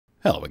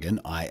Hello again,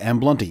 I am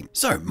Blunty.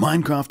 So,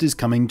 Minecraft is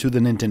coming to the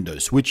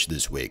Nintendo Switch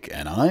this week,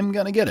 and I'm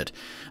gonna get it.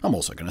 I'm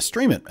also gonna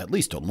stream it, at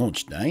least on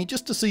launch day,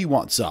 just to see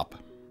what's up.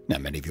 Now,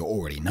 many of you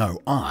already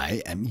know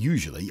I am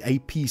usually a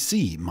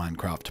PC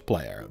Minecraft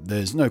player.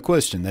 There's no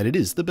question that it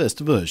is the best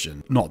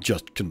version, not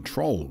just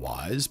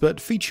control-wise, but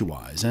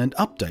feature-wise, and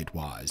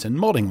update-wise, and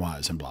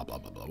modding-wise, and blah blah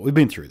blah blah. We've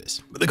been through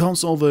this. But the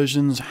console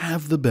versions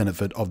have the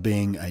benefit of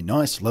being a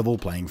nice level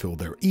playing field.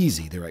 They're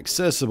easy, they're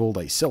accessible,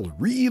 they sell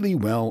really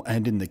well,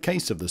 and in the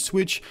case of the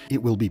Switch,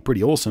 it will be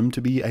pretty awesome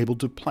to be able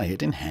to play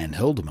it in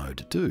handheld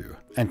mode too.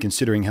 And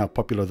considering how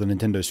popular the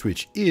Nintendo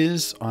Switch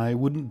is, I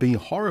wouldn't be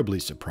horribly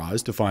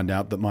surprised to find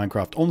out that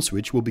Minecraft on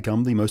Switch will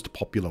become the most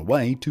popular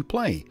way to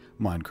play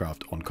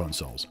Minecraft on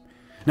consoles.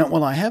 Now,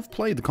 while I have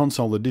played the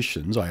console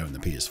editions, I own the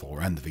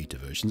PS4 and the Vita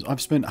versions,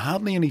 I've spent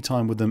hardly any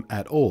time with them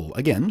at all,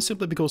 again,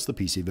 simply because the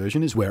PC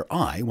version is where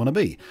I want to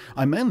be.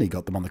 I mainly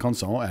got them on the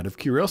console out of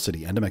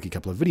curiosity and to make a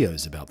couple of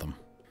videos about them.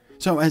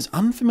 So, as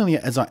unfamiliar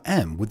as I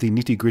am with the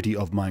nitty-gritty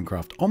of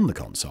Minecraft on the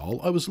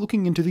console, I was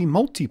looking into the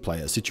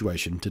multiplayer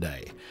situation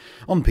today.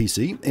 On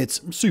PC,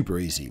 it's super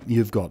easy.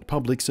 You've got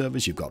public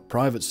servers, you've got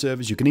private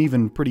servers, you can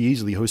even pretty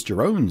easily host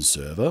your own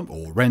server,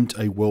 or rent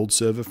a world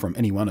server from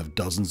any one of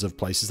dozens of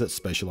places that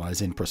specialize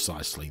in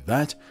precisely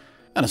that.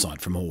 And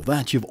aside from all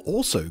that, you've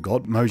also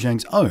got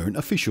Mojang's own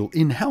official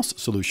in-house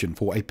solution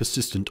for a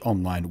persistent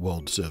online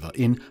world server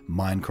in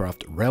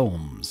Minecraft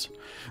Realms,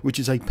 which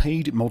is a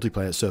paid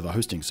multiplayer server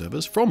hosting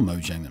service from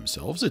Mojang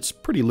themselves. It's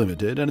pretty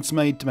limited, and it's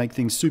made to make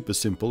things super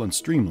simple and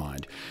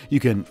streamlined.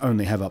 You can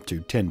only have up to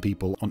 10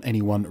 people on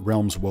any one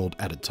Realms world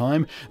at a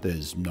time.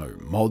 There's no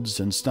mods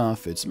and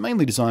stuff. It's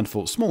mainly designed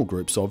for small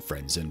groups of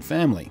friends and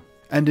family.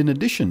 And in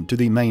addition to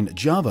the main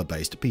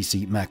Java-based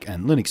PC, Mac,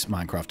 and Linux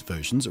Minecraft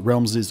versions,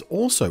 Realms is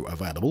also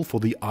available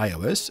for the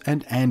iOS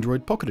and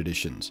Android Pocket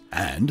Editions,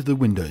 and the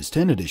Windows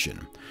 10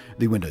 Edition.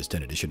 The Windows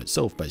 10 Edition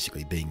itself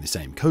basically being the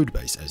same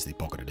codebase as the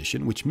Pocket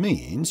Edition, which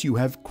means you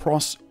have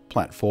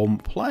cross-platform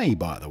play,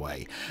 by the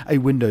way. A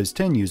Windows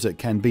 10 user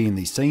can be in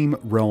the same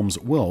Realms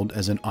world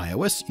as an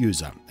iOS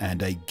user,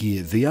 and a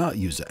Gear VR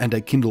user, and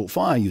a Kindle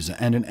Fire user,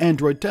 and an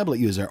Android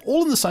tablet user,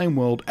 all in the same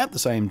world at the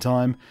same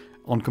time,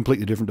 on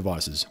completely different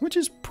devices, which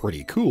is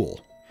pretty cool.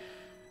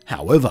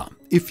 However,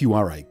 if you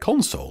are a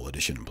console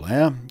edition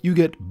player, you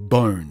get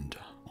boned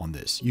on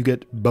this. You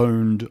get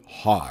boned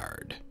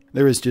hard.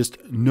 There is just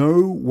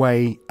no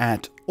way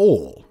at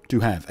all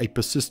to have a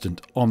persistent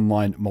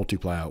online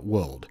multiplayer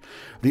world.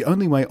 The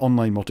only way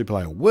online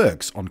multiplayer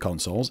works on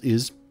consoles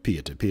is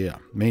peer-to-peer,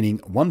 meaning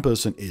one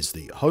person is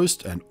the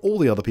host and all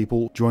the other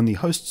people join the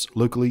host's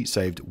locally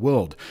saved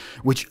world,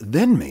 which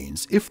then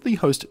means if the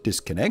host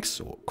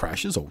disconnects or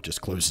crashes or just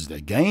closes their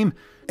game,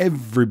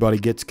 everybody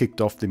gets kicked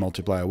off the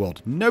multiplayer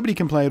world. Nobody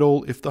can play at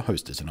all if the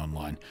host isn't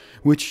online,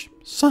 which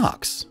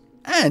sucks.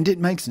 And it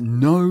makes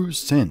no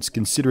sense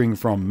considering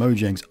from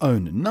Mojang's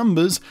own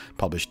numbers,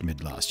 published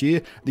mid-last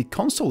year, the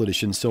console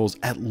edition sells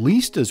at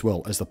least as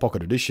well as the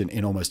Pocket Edition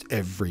in almost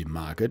every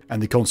market,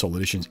 and the console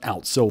editions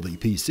outsell the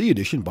PC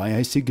edition by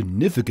a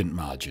significant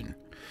margin.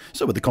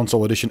 So with the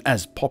console edition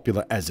as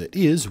popular as it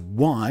is,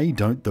 why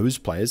don't those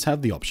players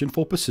have the option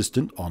for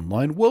persistent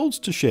online worlds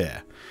to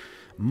share?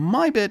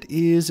 My bet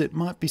is it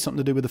might be something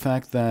to do with the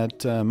fact that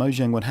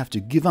Mojang would have to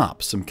give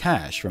up some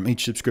cash from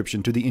each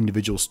subscription to the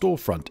individual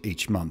storefront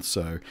each month.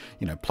 So,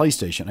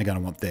 PlayStation are going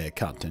to want their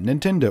cut, and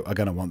Nintendo are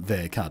going to want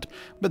their cut.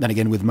 But then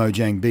again, with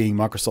Mojang being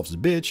Microsoft's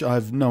bitch,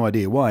 I've no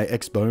idea why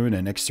Xbone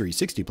and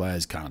X360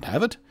 players can't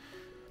have it.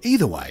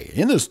 Either way,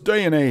 in this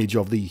day and age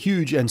of the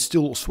huge and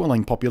still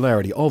swelling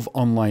popularity of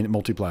online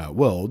multiplayer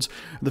worlds,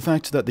 the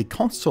fact that the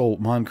console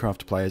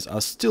Minecraft players are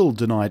still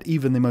denied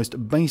even the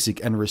most basic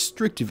and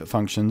restrictive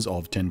functions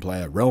of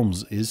 10-player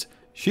Realms is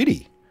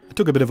shitty. I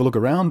took a bit of a look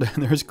around,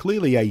 and there is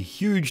clearly a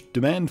huge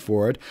demand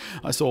for it.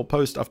 I saw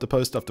post after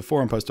post after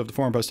forum post after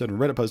forum post and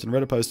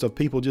Reddit post of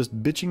people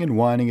just bitching and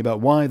whining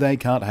about why they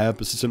can't have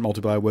persistent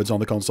multiplayer worlds on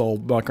the console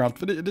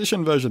Minecraft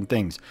Edition version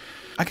things.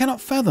 I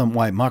cannot fathom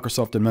why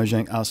Microsoft and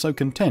Mojang are so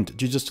content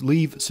to just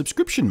leave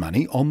subscription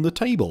money on the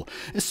table,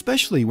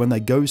 especially when they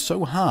go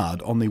so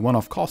hard on the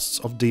one-off costs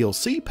of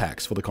DLC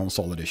packs for the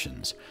console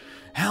editions.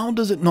 How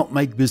does it not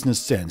make business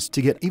sense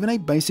to get even a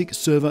basic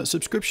server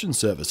subscription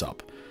service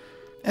up?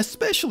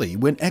 Especially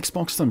when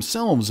Xbox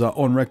themselves are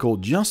on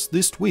record just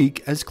this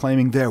week as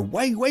claiming they're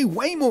way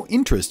more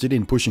interested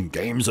in pushing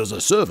games as a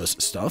service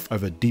stuff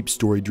over deep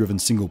story-driven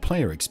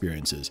single-player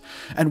experiences.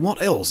 And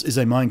what else is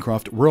a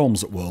Minecraft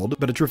Realms world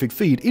but a terrific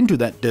feed into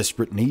that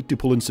desperate need to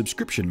pull in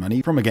subscription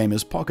money from a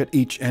gamer's pocket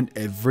each and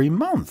every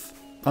month?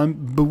 I'm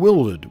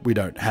bewildered we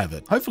don't have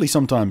it. Hopefully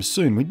sometime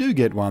soon we do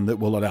get one that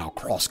will allow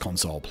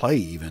cross-console play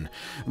even,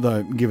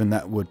 though given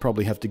that would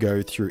probably have to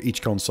go through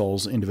each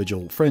console's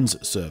individual friends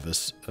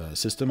service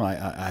system, I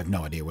have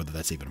no idea whether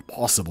that's even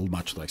possible,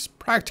 much less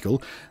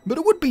practical, but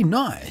it would be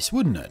nice,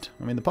 wouldn't it?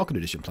 I mean, the Pocket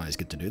Edition players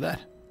get to do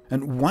that.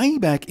 And way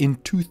back in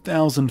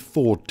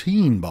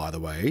 2014, by the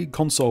way,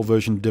 console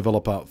version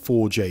developer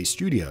 4J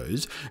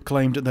Studios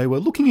claimed they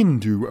were looking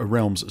into a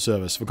Realms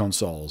service for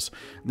consoles.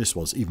 This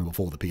was even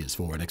before the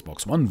PS4 and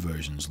Xbox One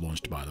versions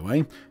launched, by the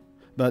way.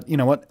 but you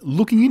know what?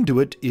 Looking into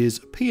it is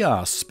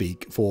PR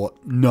speak for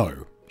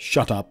no.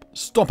 Shut up.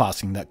 Stop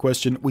asking that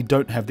question. We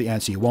don't have the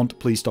answer you want.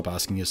 Please stop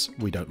asking us.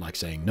 We don't like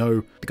saying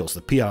no, because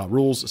the PR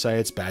rules say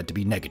it's bad to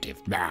be negative.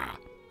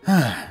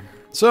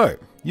 So,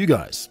 you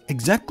guys,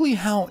 exactly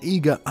how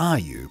eager are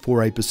you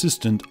for a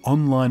persistent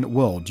online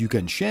world you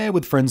can share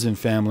with friends and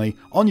family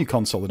on your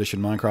console edition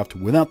Minecraft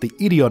without the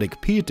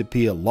idiotic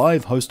peer-to-peer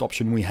live host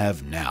option we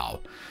have now?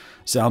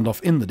 Sound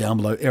off in the down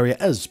below area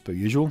as per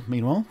usual.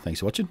 Meanwhile,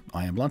 thanks for watching.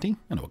 I am Blunty,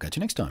 and I'll catch you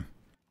next time.